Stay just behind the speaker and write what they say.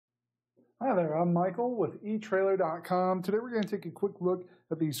Hi there, I'm Michael with etrailer.com. Today we're going to take a quick look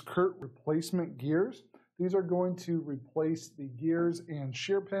at these Curt replacement gears. These are going to replace the gears and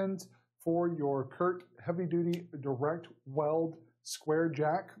shear pins for your Curt heavy-duty direct weld square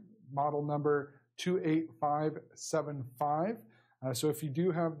jack, model number 28575. So if you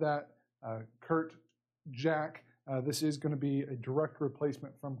do have that Curt jack, this is going to be a direct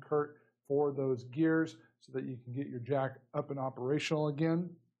replacement from Curt for those gears so that you can get your jack up and operational again.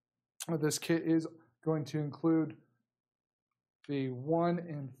 This kit is going to include the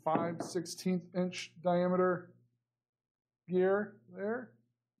 1 5/16 inch diameter gear there.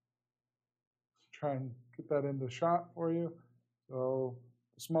 Let's try and get that into shot for you. So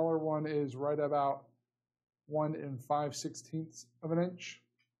the smaller one is right about 1 5/16 of an inch.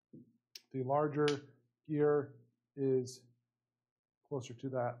 The larger gear is closer to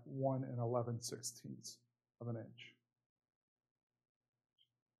that 1 11/16 of an inch.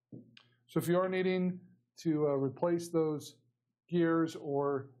 So if you are needing to replace those gears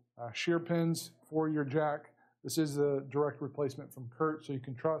or shear pins for your jack, this is a direct replacement from Curt, so you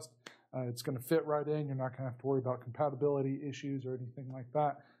can trust it's going to fit right in. You're not going to have to worry about compatibility issues or anything like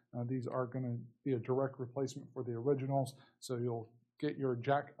that. These are going to be a direct replacement for the originals, so you'll get your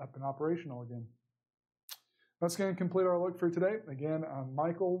jack up and operational again. That's going to complete our look for today. Again, I'm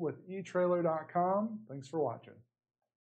Michael with etrailer.com. Thanks for watching.